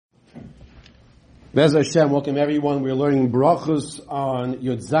Bez Hashem, welcome everyone. We're learning Brachos on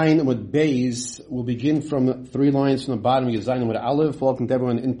Yud Zayin Amud Beis. We'll begin from 3 lines from the bottom of Yud Zayin Amud Aleph. Welcome to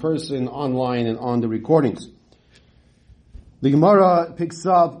everyone in person, online, and on the recordings. The Gemara picks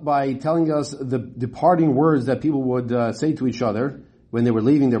up by telling us the departing words that people would say to each other when they were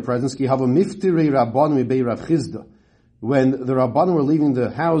leaving their presence. Ki hava miftiri Rabbanim mibei Rav Chizda. When the Rabbanim were leaving the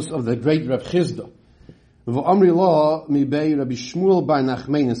house of the great Rav Chizda. V'amri la mibei Rabbi Shmuel bar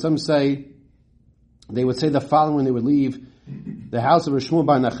Nachman. And some say they would say the following when they would leave the house of Rav Shmuel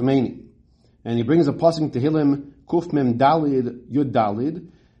bar Nachmani. And he brings a pasuk Tehillim, Kuf Mem Dalid, Yud Dalid.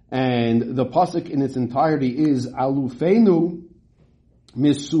 And the pasuk in its entirety is, Alufenu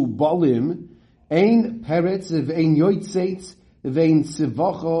Misubalim, Ein Peretz, Vein Yoitzeitz, Vein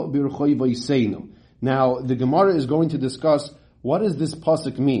Sivacha, Birchoi Voiseinu. Now, the Gemara is going to discuss what does this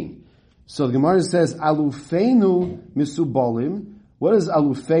pasuk mean. So the Gemara says, Alufenu Misubalim. What does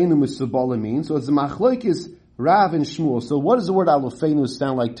Alufenu Misubalim mean? So it's the Machlokes Rav and Shmuel. So what does the word Alufenu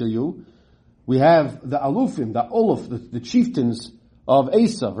sound like to you? We have the Alufim, the Olaf, the chieftains of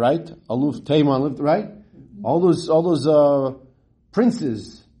Esav, right? Aluf Teiman, right? All those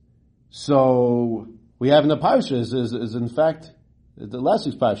princes. So we have in the Parsha is in fact the last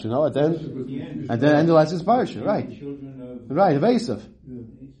week's Parsha, no? At the end of the last week's Parsha, right? Right, of Esav.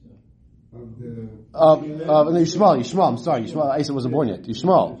 Yishmael, I'm sorry, Yishmael, Esav wasn't born yet.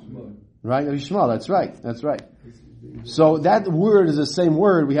 Yishmael. Right? Yishmael, that's right. So that word is the same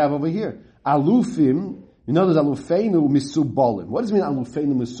word we have over here. Alufim, you know there's Alufeinu Misubalim. What does it mean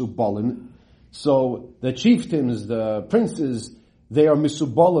Alufeinu Misubalim? So the chieftains, the princes, they are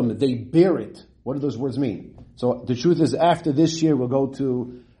Misubalim, they bear it. What do those words mean? So the truth is after this year we'll go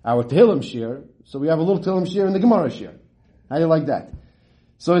to our Tehillim shir. So we have a little Tehillim shir and the Gemara shir. How do you like that?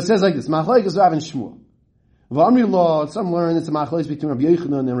 So it says like this, Machlokes Rav and Shmuel. V'amri lo, some learn it's a machlokes between Rabbi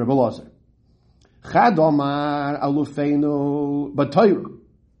Yochanan and Rabbi Elazar. Chad Omar Alufeinu B'Torah,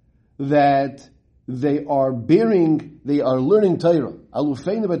 that they are learning Torah.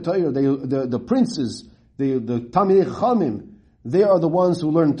 Alufeinu B'Torah, the princes, the Talmidei Chachamim, they are the ones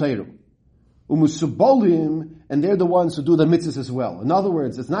who learn Torah. Umusubolim, and they're the ones who do the mitzvahs as well. In other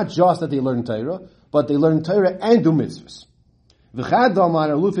words, it's not just that they learn Torah, but they learn Torah and do mitzvahs. V'chad Omar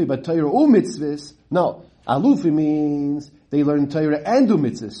Alufi B'Torah u'mitzvahs. No, Alufi means they learn Torah and do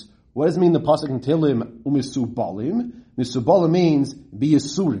mitzvahs. What does it mean the pasuk in Tehillim u'misubalim? Misubalim means be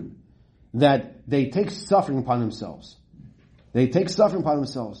yisurim, that they take suffering upon themselves. They take suffering upon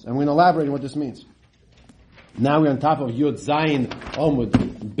themselves. And we're going to elaborate on what this means. Now we're on top of Yud Zayin Amud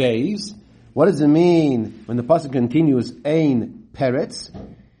Beis. What does it mean when the pasuk continues, Ein Peretz?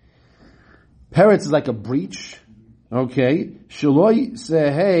 Peretz is like a breach. Okay. Shaloi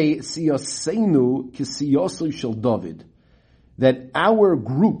sehei siyaseinu kisiyosu shel David. That our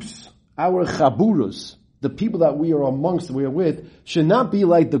groups, our chaburas, the people that we are amongst, we are with, should not be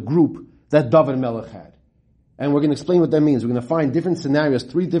like the group that David Melech had. And we're going to explain what that means. We're going to find different scenarios,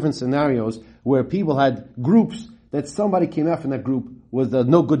 3 different scenarios, where people had groups that somebody came out from that group was the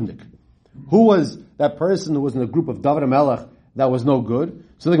no goodnik. Who was that person who was in the group of David Melech that was no good?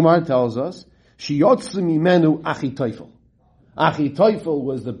 So the Gemara tells us, Shiyotzu mimenu Achitophel. Achitophel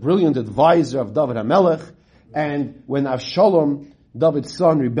was the brilliant advisor of David HaMelech, and when Avshalom, David's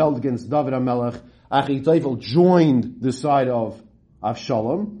son, rebelled against David HaMelech, Achitophel joined the side of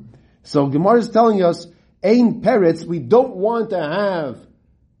Avshalom. So Gemara is telling us, Ein Peretz, we don't want to have,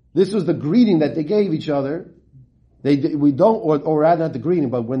 this was the greeting that they gave each other. We don't, or rather not the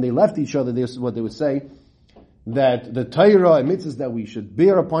greeting, but when they left each other, this is what they would say, that the Torah and mitzvahs that we should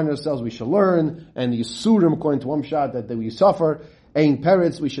bear upon ourselves, we should learn, and the Yisurim, according to one shot, that we suffer. Ein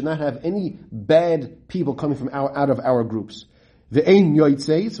Peretz, we should not have any bad people coming from out of our groups. The Ein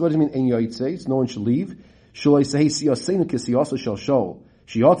Yoitzeitz, what does it mean Ein Yoitzeitz? No one should leave. Shaloi sehi siyaseinu kisiyasu shel Shaul.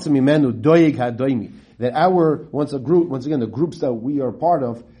 Shiyotzu mimenu doeg hadoimi. That once again, the groups that we are part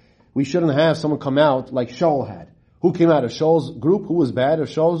of, we shouldn't have someone come out like Shaul had. Who came out of Shaul's group? Who was bad of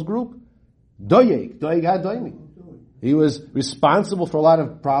Shaul's group? Doeg hadoimi. He was responsible for a lot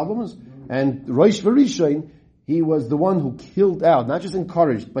of problems, and Rosh V'Rishon, he was the one who killed out, not just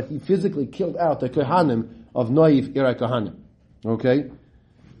encouraged, but he physically killed out the Kohanim of Noiv Ira Kohanim. Okay?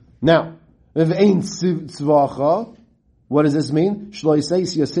 Now, what does this mean?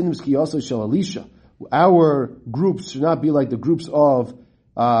 Our groups should not be like the groups of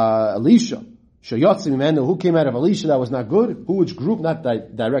Elisha. Who came out of Elisha that was not good? Which group? Not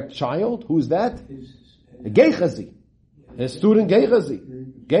direct child. Who is that? Gehazi. His student Gehazi.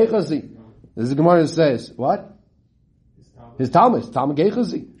 This is the Gemara says, what? His Talmud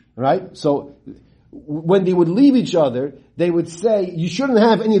Gehazi. Right? So, when they would leave each other, they would say, you shouldn't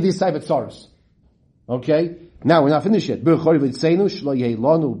have any of these type of tzaros. Okay? Now, we're not finished yet. B'chori v'tzeinu shlo yeh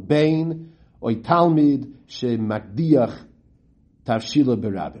lanu bein oy talmid she magdiach tavshila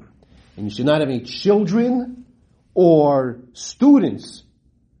berabim. And you should not have any children or students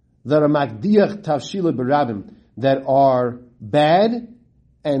that are magdiach tavshila berabim, that are bad,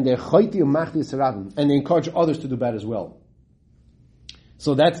 and they're choyti umachdi sarabim, and they encourage others to do bad as well.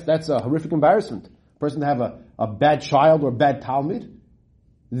 So that's a horrific embarrassment. A person to have a bad child or a bad talmid,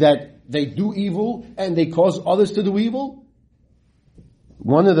 that they do evil and they cause others to do evil.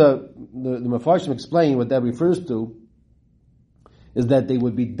 One of the Mefarshim explain what that refers to is that they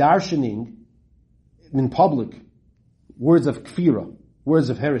would be darshaning in public words of kfira, words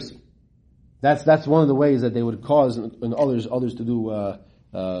of heresy. That's one of the ways that they would cause others to do.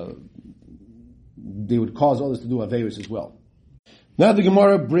 They would cause others to do averis as well. Now the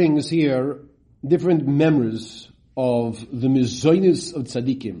Gemara brings here different memories of the mizonis of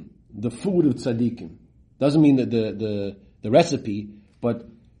tzaddikim, the food of tzaddikim. Doesn't mean that the recipe, but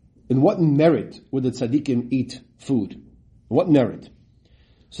in what merit would the tzaddikim eat food? What merit?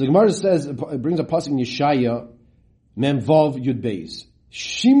 So the Gemara says, it brings a pasuk in Yeshaya, Memvav Yud Beis.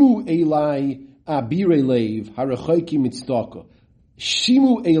 Shimu Elai Abire Leiv Harachoiki Mitzdaka.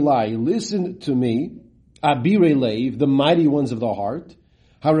 Shimu Elai, listen to me, Abire Leiv, the mighty ones of the heart,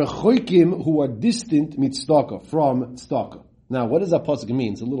 Harachoikim, who are distant Mitzdaka, from Tzedakah. Now, what does that pasuk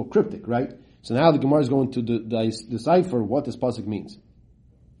mean? It's a little cryptic, right? So now the Gemara is going to decipher what this pasuk means.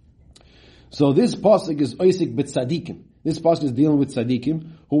 So this pasuk is Oisik B'Tzadikim. This pasuk is dealing with tzaddikim,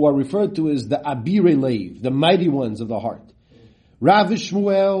 who are referred to as the Abire Leiv, the mighty ones of the heart. Rav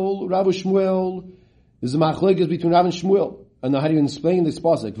Shmuel is the machlokes between Rav and Shmuel. And how do you explain this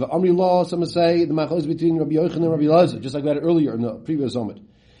pasuk? The Amri Law, some say the machlokes between Rabbi Yochanan and Rabbi Elazar, just like we had earlier in the previous Zomid.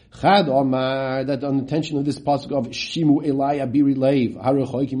 Chad Omar, that on the intention of this pasuk of Shimu Elai Abiri Leiv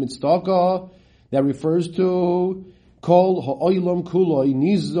Haruchoikim Mitztaka, that refers to Kol Ha'olam Kuloi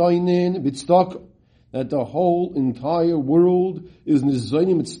Nizoinin Mitztaka, that the whole entire world is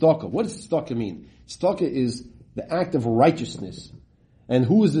Nizoinim Mitztaka. What does Tztaka mean? Tztaka is the act of righteousness. And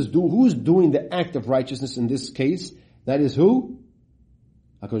who is this who's doing the act of righteousness in this case? That is who?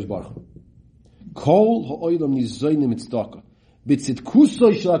 HaKadosh Baruch Hu. Kol ha'olam nizoinim mitzedakah.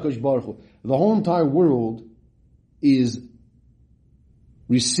 B'tzidkusoi shel HaKadosh Baruch Hu. The whole entire world is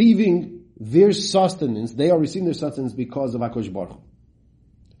receiving their sustenance. They are receiving their sustenance because of HaKadosh Baruch Hu,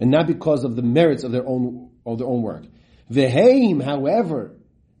 and not because of the merits of their own work. Veheim, however,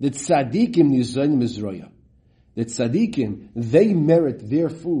 the tzadikim nizoinim mizroya. The tzaddikim, they merit their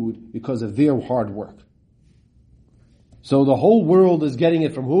food because of their hard work. So the whole world is getting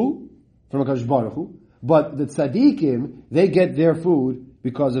it from who? From HaKadosh Baruch Hu. But the tzaddikim, they get their food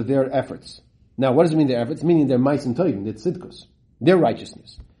because of their efforts. Now, what does it mean, their efforts? Meaning their mice and toivim, their tzidkus, their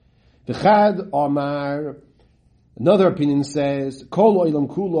righteousness. V'chad Amar, another opinion says, Kol oilam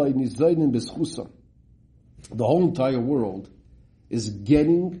kuloi nizoinim b'schusa. The whole entire world is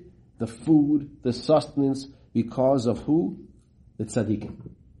getting the food, the sustenance, because of who? The tzaddikim.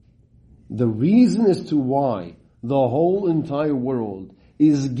 The reason as to why the whole entire world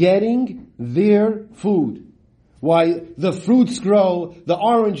is getting their food, why the fruits grow, the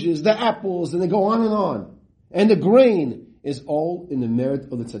oranges, the apples, and they go on, and the grain is all in the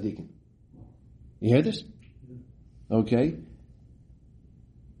merit of the tzaddikim. You hear this? Okay.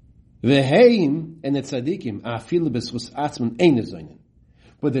 V'heim, and the tzaddikim, afilu b'schus atzman ein zoinen.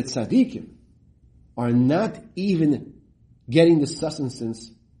 But the tzaddikim are not even getting the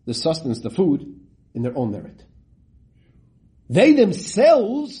sustenance, the food, in their own merit. They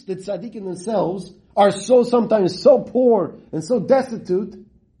themselves, the tzaddikim themselves, are sometimes so poor and so destitute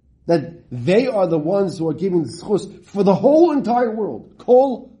that they are the ones who are giving the schus for the whole entire world.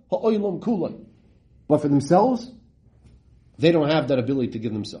 Kol ha'olam kulai. But for themselves, they don't have that ability to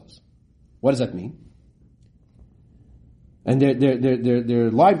give themselves. What does that mean? And their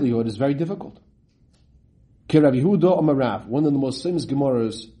livelihood is very difficult. Rabbi Yehuda Amarav, one of the most famous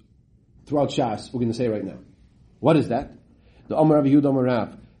Gemaras throughout Shas, we're going to say right now. What is that? The Amar Rabbi Yehuda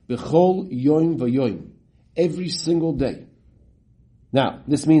Amarav, B'chol yoim v'yoim, every single day. Now,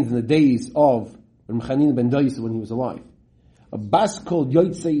 this means in the days of Chanina ben Dais when he was alive. A baskol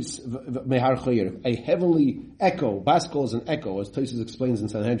yoitzeis mehar choyer, a heavenly echo. Baskol is an echo, as Tosfos explains in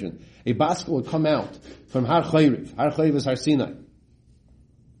Sanhedrin. A baskol would come out from Har Choyriv. Har Choyriv is Har Sinai.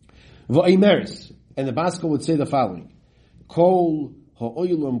 V'oimeris, and the baskol would say the following: Kol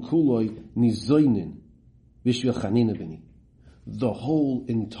ha'olam kuloi nizoinin b'shvil Chanina b'ni. The whole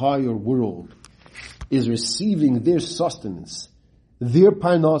entire world is receiving their sustenance, their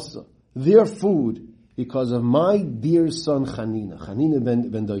parnasa, their food, because of my dear son Chanina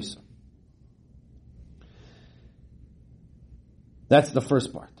ben Doisa. That's the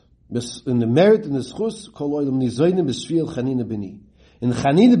first part. In the merit in the schus kol olam nizoynim b'shvil chanina b'ni. In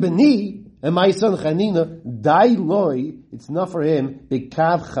chanina b'ni, and my son chanina dai loy. It's not for him.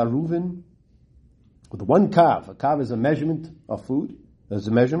 B'kav charuvin with one kav. A kav is a measurement of food. There's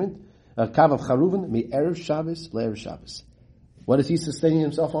a measurement. A kav of charuvin mi erev Shabbos le'erev Shabbos. What is he sustaining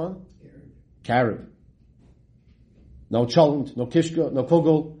himself on? Carob. No cholent, no kishka, no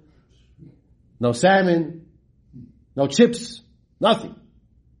kugel, no salmon, no chips, nothing.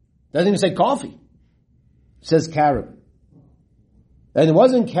 Doesn't even say coffee. It says carob. And it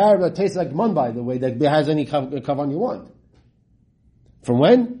wasn't carob that tastes like mun, by the way, that has any kavan you want. From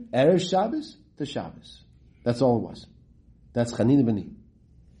when? Erev Shabbos to Shabbos. That's all it was. That's chanina b'ni.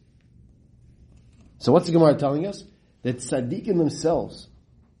 So what's the Gemara telling us? That tzaddikim themselves,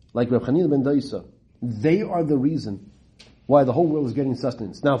 like Reb Chanina ben Doisa, they are the reason why the whole world is getting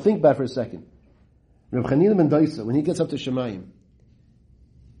sustenance. Now think back for a second. Reb Chanina ben Doisa, when he gets up to Shemayim,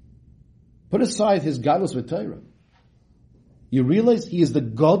 put aside his gadlus v'Torah. You realize he is the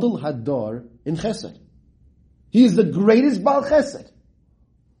Gadol Hadar in Chesed. He is the greatest Baal Chesed.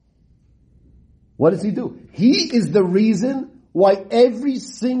 What does he do? He is the reason why every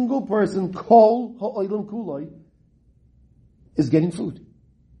single person, Kol Ha'olam Kuloi, is getting food.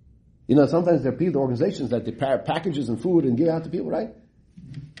 You know, sometimes there are people, organizations that they packages and food and give out to people, right?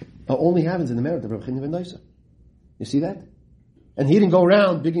 It only happens in the merit of Reb Chanina ben Doisa. You see that? And he didn't go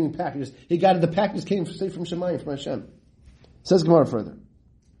around giving packages. He got it, the packages came straight from Shemayim, from Hashem. Says Gemara further.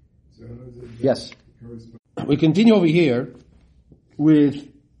 Yes. We continue over here with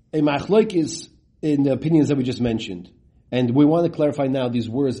a machlokes in the opinions that we just mentioned. And we want to clarify now these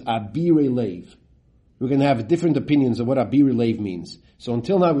words, abirei leiv. We're going to have different opinions of what abirei leiv means. So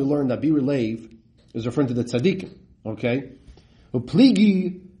until now we learned that abirei leiv is referring to the tzaddikim. Okay?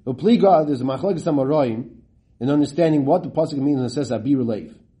 Upligi, there's a machlokes amoraim in understanding what the pasuk means when it says abirei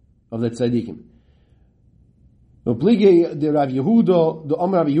leiv of the tzaddikim. Upligi, the Rav Yehuda, the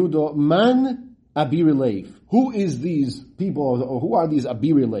Rav Yehuda, man abirei leiv. Who is these people, or who are these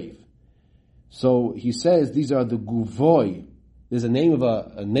abirei leiv? So he says these are the Guvoi. There's a name of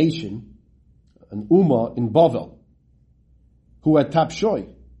a nation, an Ummah in Bavel, who are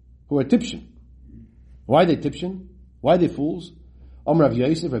Tapshoi, who are Tipshin. Why are they Tipshin? Why are they fools? Rav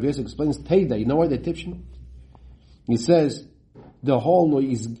Yosef explains Teida. You know why they're Tipshin? He says the whole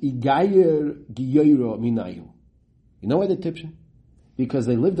is Igayer Giyoiro Minayu. You know why they're Tipshin? Because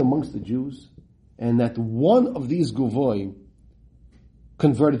they lived amongst the Jews, and that one of these Guvoi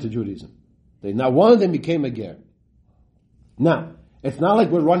converted to Judaism. Now one of them became a ger. Now, it's not like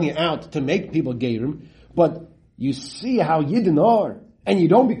we're running out to make people gerim, but you see how Yidden are, and you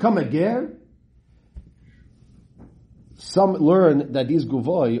don't become a ger. Some learn that these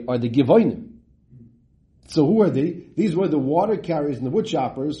guvoi are the givoinim. So who are they? These were the water carriers and the wood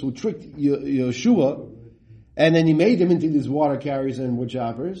choppers who tricked Yeshua, and then he made them into these water carriers and wood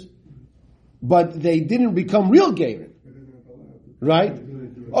choppers, but they didn't become real gerim. Right?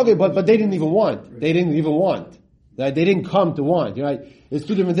 Okay, but they didn't even want. They didn't even want. Right? They didn't come to want. Right? It's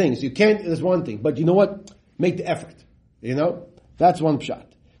two different things. You can't, there's one thing. But you know what? Make the effort. You know? That's one pshat.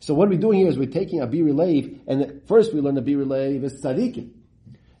 So what we're doing here is we're taking abirei leiv, and first we learn abirei leiv is tzaddikim.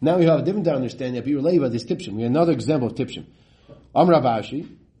 Now we have a different understanding. Abirei leiv is tipshim. We have another example of tipshim. Rav Ashi,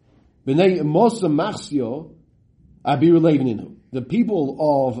 b'nei mosa machsio abirei leiv ninu. The people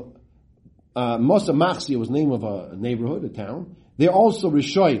of Mosa Machsio was the name of a neighborhood, a town. They're also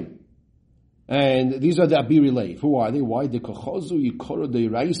Rishoyim. And these are the abirei leiv. Who are they? Why? The kochozu yikoro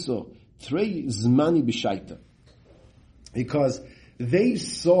deiraiso trei zmani b'shaita. Because they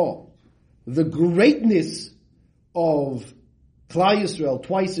saw the greatness of Klal Yisrael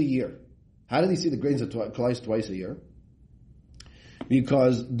twice a year. How did they see the greatness of Klal Yisrael twice a year?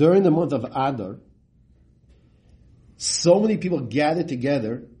 Because during the month of Adar, so many people gathered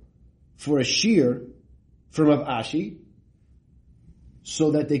together for a shir from Rav Ashi,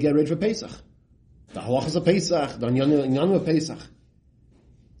 so that they get ready for Pesach. The halachas of Pesach, the Inyanim of Pesach.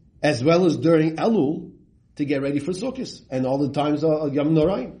 As well as during Elul, to get ready for Sukkot, and all the times of Yom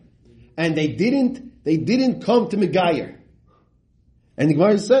Noraim. And they didn't come to Megayer. And the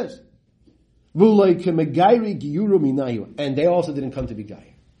Gemara says, and they also didn't come to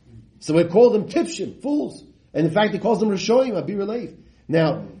Megayer. So we call them Tifshim, fools. And in fact, he calls them Rishoyim, abirei leiv.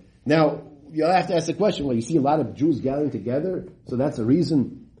 Now, you'll have to ask the question, well, you see a lot of Jews gathering together, so that's a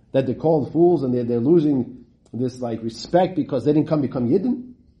reason that they're called fools and they're losing this respect because they didn't become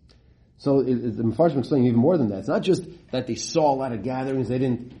Yidden. So the Mefarshim explain even more than that. It's not just that they saw a lot of gatherings, they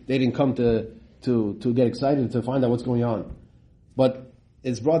didn't come to get excited to find out what's going on. But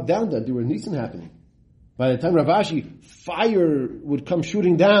it's brought down that there were Nisan happening. By the time Rav Ashi, fire would come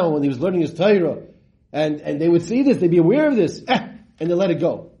shooting down when he was learning his Torah, and they would see this, they'd be aware of this, and they let it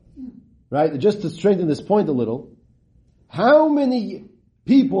go. Right? Just to strengthen this point a little, how many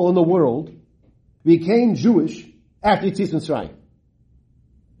people in the world became Jewish after Yitzis Mitzrayim?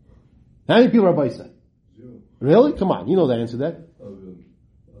 How many people are Baisa? Really? Come on, you know the answer to that.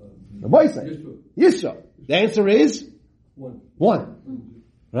 Baisa. Yisra. The answer is? One.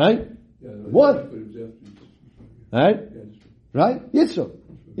 Right? One. Right? Right? Yisra.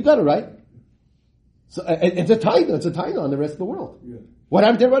 You got it right. So it's a taina on the rest of the world. What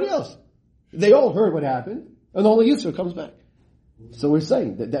happened to everybody else? They all heard what happened, and only Yisra comes back. So we're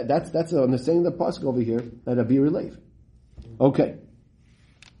saying that's an understanding of the pasuk over here that Abi relate. Okay.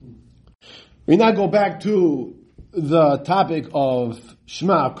 We now go back to the topic of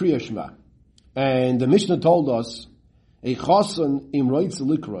Shema, Kriya Shema. And the Mishnah told us, a chasan im roitz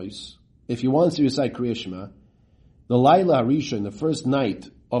likrois, if he wants to recite Kriya Shema, the Laila Harishon, the first night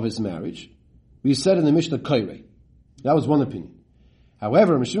of his marriage, we said in the Mishnah Kairei. That was one opinion.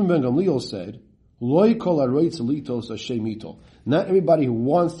 However, Mishim ben Gamliel said, Loi kol haroitz litos Hashem itol. Not everybody who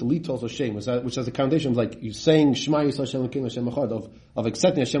wants to litos Hashem, which has the foundation of like you saying Shema Yisrael Hashem Elokeinu Hashem Echad, of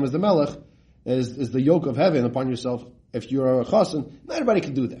accepting Hashem as the Melech, is the yoke of heaven upon yourself. If you're a chasan, not everybody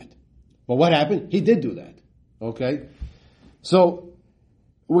can do that. But what happened? He did do that. Okay? So,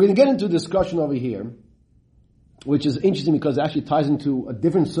 we're going to get into a discussion over here, which is interesting because it actually ties into a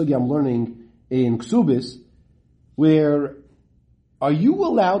different sugi I'm learning in Ksubis, where are you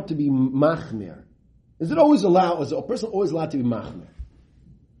allowed to be machmer? Is a person always allowed to be machmer?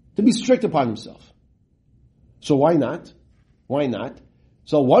 To be strict upon himself. So why not? Why not?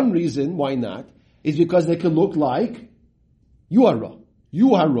 So one reason why not is because they can look like yuhara.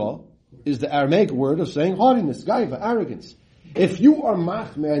 Yuhara is the Aramaic word of saying haughtiness, gaiva, arrogance. If you are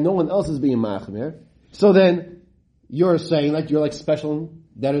machmer and no one else is being machmer, so then you're saying like you're like special and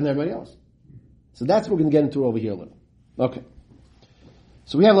better than everybody else. So that's what we're going to get into over here a little. Okay.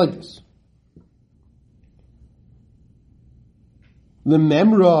 So we have like this. The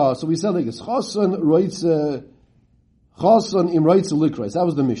memra, so we said like this, chasan im roitz likros. That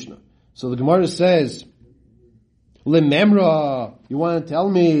was the Mishnah. So the Gemara says, le memra, you want to tell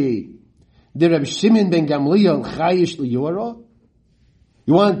me, did Rabbi Shimon ben Gamliel chayish liyora?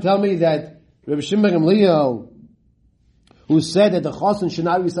 You want to tell me that Rabbi Shimon ben Gamliel, who said that the chasan should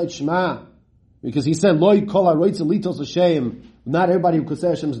not recite Shema, because he said, Loi kol haroitz litos Hashem, not everybody who could say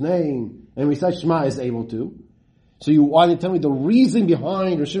Hashem's name and recite Shema is able to. So you want to tell me the reason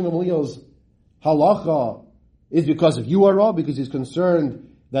behind Rabbi Shimon ben Gamliel's halacha is because of Yuhara, because he's concerned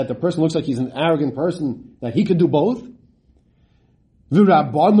that the person looks like he's an arrogant person, that he could do both? And the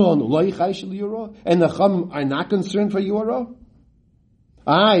Chum are not concerned for Yuhara?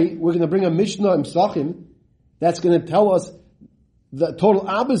 We're going to bring a Mishnah in Psachim that's going to tell us the total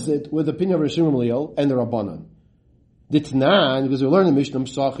opposite with the opinion of Rabbi Shimon ben Gamliel and the Rabbanon. Ditnan, because we learn the Mishnah in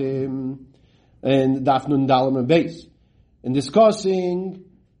Psachim and Daf Nun Dalam and Beis, and discussing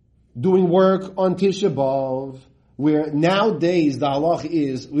doing work on Tisha B'Av, where nowadays the halach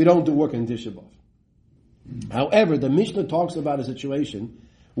is we don't do work on Tisha B'Av. However, the Mishnah talks about a situation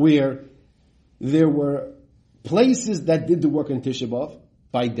where there were places that did the work on Tisha B'Av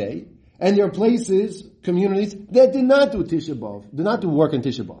by day, and there are places, communities, that did not do Tisha B'Av, did not do work on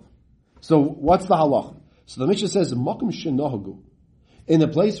Tisha B'Av. So what's the halach? So the Mishnah says, Makom Shenohagu, in the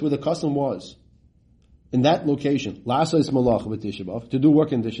place where the custom was, in that location, La'asais Malach with Tisha B'Av, to do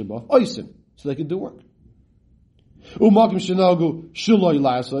work in Tisha B'Av, Oisim, so they could do work. Umakim Shenohagu Shuloi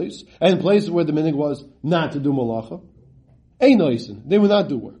La'asais, and places where the minig was not to do Malacha, Ein Oisim, they would not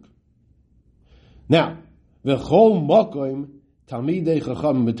do work. Now, V'chol Makom Talmidei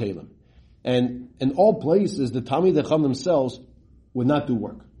Chacham B'Telim, and in all places, the Talmidei Chacham themselves would not do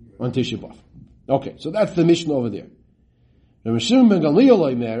work on Tisha B'Av. Okay, so that's the Mishnah over there. Rabbi Shimon ben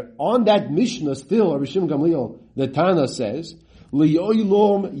Gamliel on that Mishnah still, Rabbi Shimon ben Gamliel, the Tana says,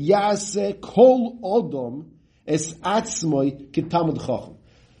 Li'oilom yaseh kol odom es atzmoi kitamud chacham.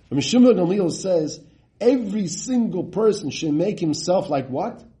 Rabbi Shimon ben Gamliel says, every single person should make himself like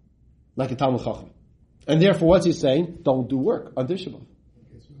what? Like a Talmud Chacham. And therefore, what's he saying? Don't do work on Tisha B'Av.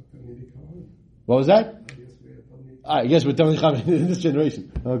 What was that? I guess we're Talmud Chacham in this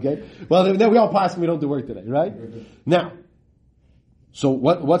generation. Okay? Well, then we all pass and we don't do work today, right? Now, so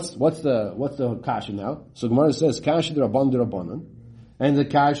what's the kasha now? So Gemara says kasha d'Rabbanan, and the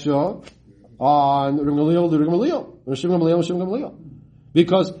kasha on Rabbi Gamliel,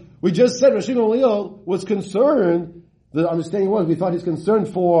 because we just said Rabbi Gamliel was concerned. The understanding was we thought he's concerned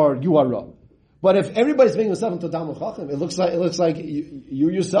for Yuhara, But if everybody's making themselves into Talmud Chacham, it looks like you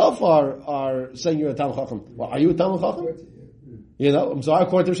yourself are saying you're a Talmud Chacham. Well, are you a Talmud Chacham? You know, I'm sorry,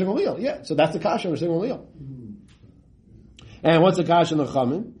 according to Rishon Gamliel. Yeah, so that's the kasha of Rishon Gamliel. And what's the kasha on the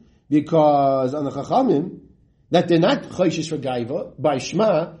Chachamim? Because on the Chachamim, that they're not choishish for gaiva by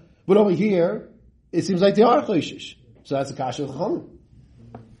Shema, but over here it seems like they are choishish. So that's the kasha of the Chachamim.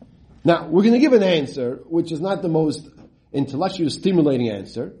 Now we're going to give an answer which is not the most intellectually stimulating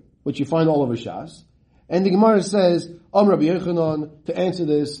answer, which you find all over Shas. And the Gemara says, Rabbi Yochanan, to answer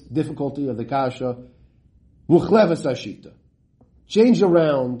this difficulty of the kasha, muchlevas hashita. Change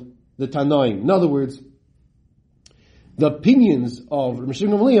around the Tanaim. In other words, the opinions of Rishon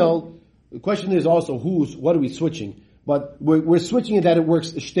Gamliel, the question is also what are we switching? But we're switching it that it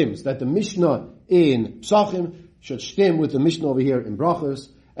works shtims, that the Mishnah in Psachim should shtim with the Mishnah over here in Brachos,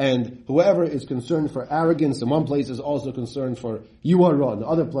 and whoever is concerned for arrogance in one place is also concerned for yuara in the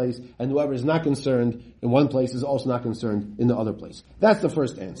other place, and whoever is not concerned in one place is also not concerned in the other place. That's the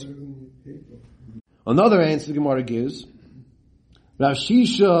first answer. Another answer the Gemara gives, Rav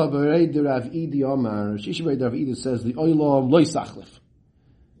Shisha b'reid Rav Idi Omar, Shisha b'reid Rav Idi says, the oilam loy sachlif.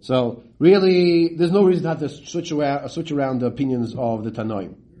 So, really, there's no reason to have to switch around the opinions of the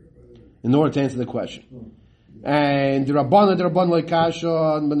Tanoim in order to answer the question. And the Rabban like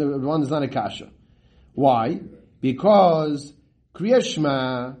kasha, but the Rabban is not a kasha. Why? Because Kriya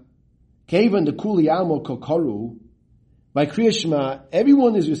Shema, Kevan the Kuli Amo Kokaru, by Kriya Shema,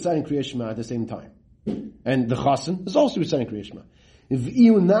 everyone is reciting Kriya Shema at the same time. And the Chassan is also reciting Kriya Shema.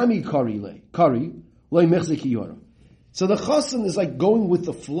 So the Chassan is like going with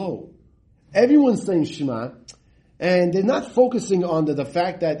the flow. Everyone's saying Shema, and they're not focusing on the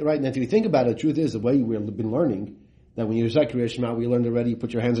fact that, right now, if you think about it, the truth is, the way we've been learning, that when you recite Kriya Shema, we learned already, you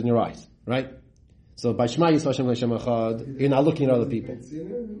put your hands on your eyes, right? So by Shema Yisrael Hashem Hashem Echad, you're not looking at other people.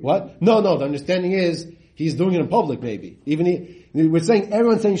 What? No, the understanding is, he's doing it in public maybe. We're saying,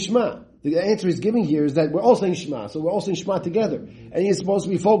 everyone's saying Shema. The answer he's giving here is that we're all saying Shema, so we're all saying Shema together. And he's supposed to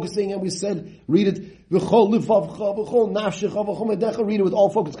be focusing, and we said, read it, read it with all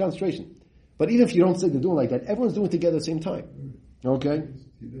focus, concentration. But even if you don't say they're doing like that, everyone's doing it together at the same time. Okay?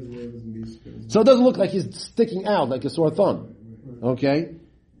 So it doesn't look like he's sticking out like a sore thumb. Okay?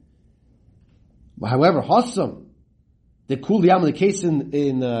 However, Hassam, the Kul Yam, the case in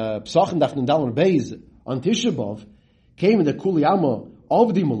Psachim Daf Nandal Beis on Tisha B'Av, came in the Kul Yam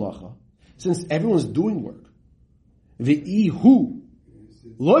of the Malacha, since everyone's doing work. But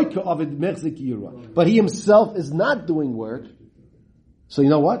he himself is not doing work. So you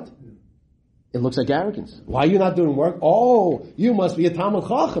know what? It looks like arrogance. Why are you not doing work? Oh, you must be a Talmud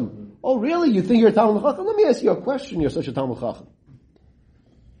Chacham. Oh, really? You think you're a Talmud Chacham? Let me ask you a question. You're such a Talmud Chacham.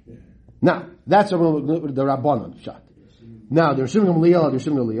 Now, that's the Rabbanan shot. Now, the Rishon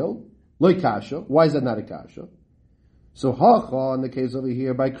Gamliel, loy kasha. Why is that not a kasha? So, hacha, in the case over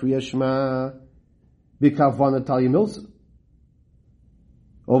here, by Kriya Shema, b'kavana Talia Milsa.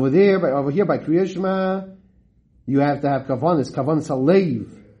 Over here, by Kriya Shema, you have to have kavanas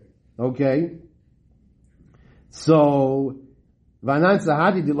haleiv. Okay? So, and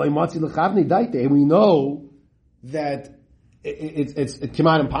we know that it came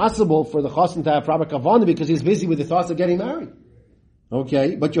out impossible for the chassan to have proper kavanah because he's busy with the thoughts of getting married.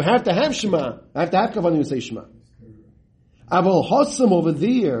 Okay? But you have to have Shema. I have to have kavanah when you say Shema. Aval Hassam over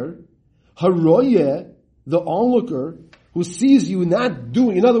there, Haroye, the onlooker, who sees you not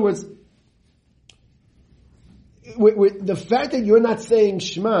doing, in other words, the fact that you're not saying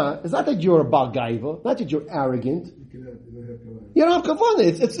Shema is not that you're a Baal Gaiva, not that you're arrogant. You don't have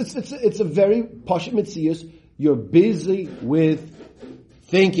kavanah. It's a very pashut mitzias. You're busy with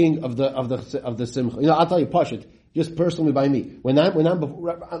thinking of the simcha. You know, I'll tell you pashut, just personally by me. When I'm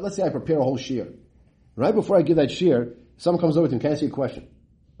let's say I prepare a whole shir, right before I give that shir, someone comes over to me, can I ask you a question?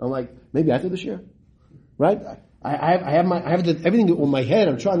 I'm like, maybe after the shir, right? I have everything in my head.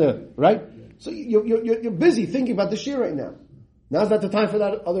 I'm trying to, right? So you're busy thinking about the shir right now. Now's not the time for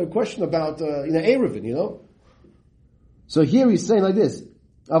that other question about Erevin, you know. So here he's saying like this: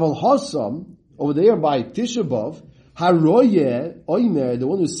 Aval Hassam over there by Tisha B'Av, Haroye Oimer, the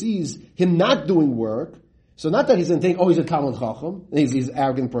one who sees him not doing work. So not that he's going to think, oh, he's a Talmud Chacham, he's an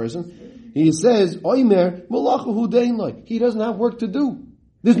arrogant person. He says, Oimer Malachahu Deinloi. He doesn't have work to do.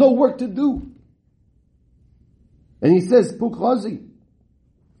 There's no work to do. And he says, Puklazi.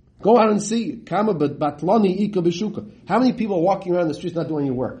 Go out and see. Kama batlani ika b'shuka. How many people are walking around the streets not doing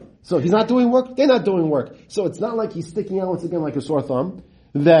any work? So he's not doing work, they're not doing work. So it's not like he's sticking out once again like a sore thumb,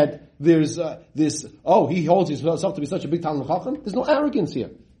 that there's he holds himself to be such a big Talmud Chacham. There's no arrogance here.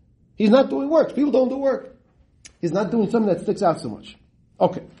 He's not doing work. People don't do work. He's not doing something that sticks out so much.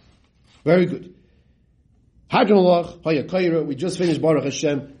 Okay. Very good. We just finished Baruch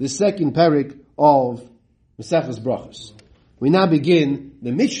Hashem, the second parak of Seder Brachos. We now begin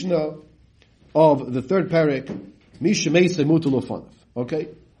the Mishnah of the third parak, Misha Meisei Mutal Ufanav. Okay?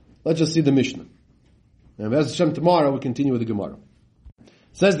 Let's just see the Mishnah. And as Hashem tomorrow, we continue with the Gemara.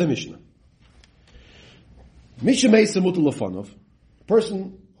 Says the Mishnah. Misha Meisei Mutal Ufanav, a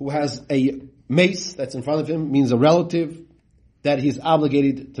person who has a mace that's in front of him, means a relative that he's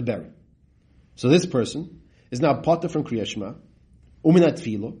obligated to bury. So this person is now potter from Kriya Shema, uminat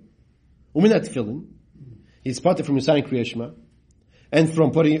tefillah, uminat tefillin. He's potter from reciting Kriya Shema, and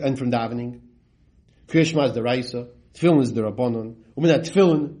from davening. Kriya Shema is the Raisa, tefillin is the Rabbanon. Uminat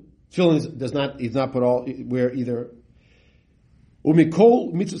tefillin is not put all where either.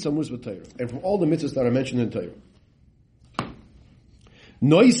 Umikol mitzvahs amuz b'Torah, and from all the mitzvahs that are mentioned in Torah.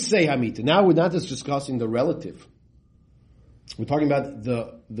 Noisei hamita. Now we're not just discussing the relative. We're talking about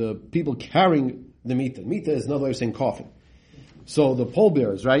the people carrying the mita. Mita is another way of saying coffin. So the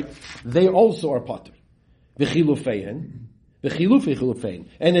pallbearers, right? They also are potter. V'chilufeihen.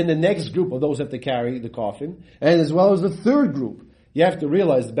 And then the next group of those have to carry the coffin. And as well as the third group. You have to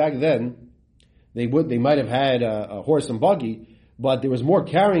realize back then, they might have had a horse and buggy, but there was more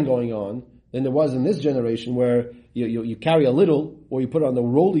carrying going on than there was in this generation where you carry a little, or you put it on the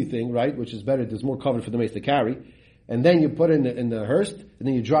rolly thing, right? Which is better, there's more cover for the mace to carry. And then you put it in the hearse, and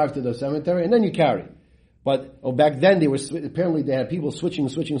then you drive to the cemetery, and then you carry. But back then apparently they had people switching.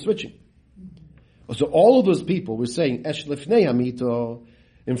 So all of those people were saying Esh lefnei hamito,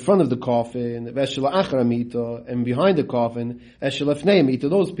 in front of the coffin, Esh la'achar hamito, and behind the coffin, Esh lefnei hamito.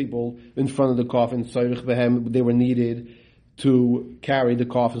 Those people in front of the coffin, tzarich behem, they were needed to carry the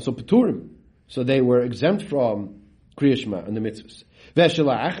coffin. So peturim, so they were exempt from Kriya Shema and the mitzvahs. Esh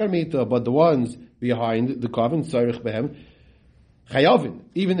la'achar hamito, but the ones behind the coffin, tzarich behem, chayavin,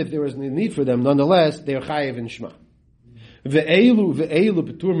 even if there was no need for them, nonetheless, they are chayav in Shema. Ve'elu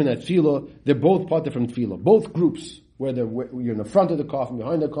petur min tefillah, they're both parted from tefillah. Both groups, whether you're in the front of the coffin,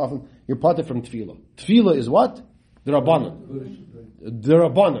 behind the coffin, you're parted from tefillah. Tefillah is what? The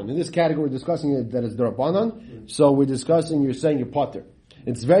Rabbanan. In this category, we're discussing it that is the Rabbanan. So we're discussing, you're saying you're parted.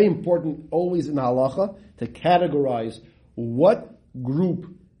 It's very important, always in halacha, to categorize what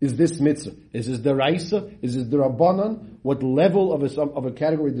group is this mitzvah. Is this the Raisa? Is this the Rabbanan? What level of a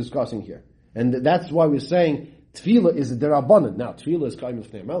category we're discussing here? And that's why we're saying Tefillah is the Rabbanan. Now, Tefillah is Kaim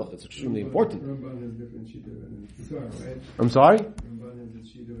Lefnei Melech. It's extremely important. I'm sorry?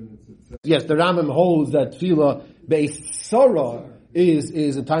 Yes, the Rambam holds that Tefillah Be'Sara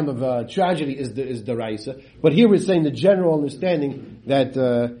is a time of tragedy, is the Raisa. But here we're saying the general understanding that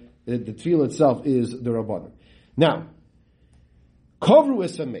the Tefillah itself is the Rabbanan. Now, Kovru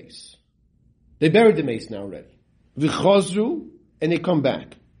is a mace. They buried the mace now already. V'chazru, and they come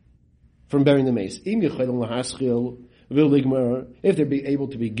back from burying the mace. If they're able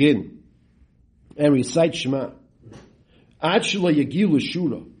to begin and recite Shema,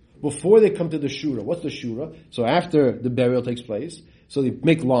 before they come to the shura. What's the shura? So after the burial takes place, so they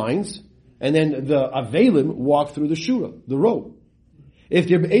make lines, and then the avelim walk through the shura, the row. If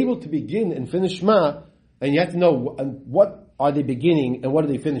they're able to begin and finish Shema, and you have to know what are they beginning and what are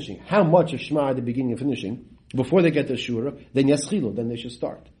they finishing, how much of Shema are they beginning and finishing, before they get to shura, then yaschilu, then they should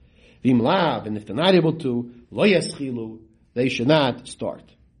start. V'imlav, and if they're not able to, lo yaschilu, they should not start.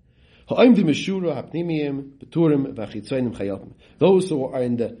 Those who are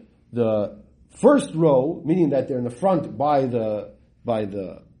in the first row, meaning that they're in the front by the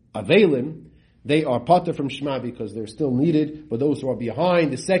avelim, they are pater from Shema because they're still needed. But those who are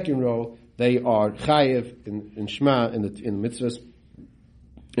behind the second row, they are chayev in Shema in the mitzvahs.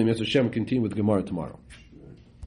 And Mr. Shem continue with Gemara tomorrow.